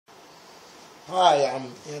Hi, I'm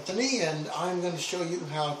Anthony, and I'm going to show you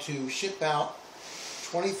how to ship out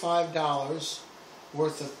 $25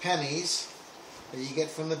 worth of pennies that you get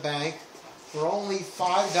from the bank for only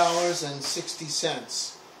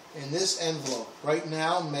 $5.60 in this envelope. Right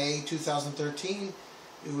now, May 2013,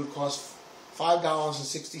 it would cost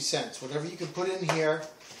 $5.60. Whatever you can put in here,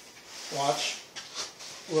 watch,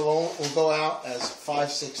 will go out as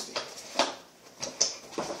 $5.60.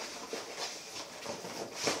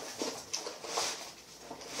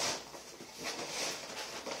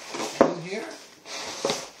 Here.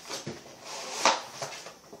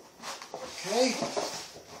 Okay,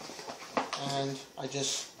 and I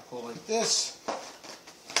just go like this,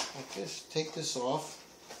 take this off,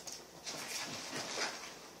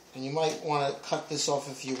 and you might want to cut this off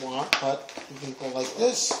if you want, but you can go like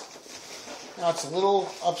this. Now it's a little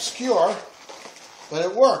obscure, but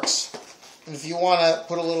it works. And if you want to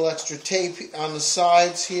put a little extra tape on the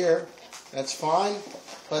sides here, that's fine,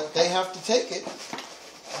 but they have to take it.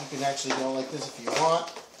 You can actually go like this if you want.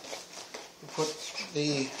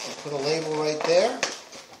 You put a label right there.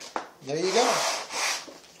 There you go.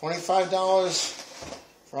 $25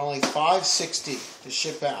 for only $5.60 to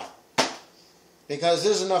ship out. Because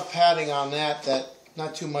there's enough padding on that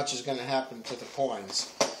not too much is going to happen to the coins.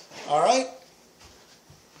 All right?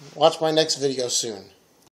 Watch my next video soon.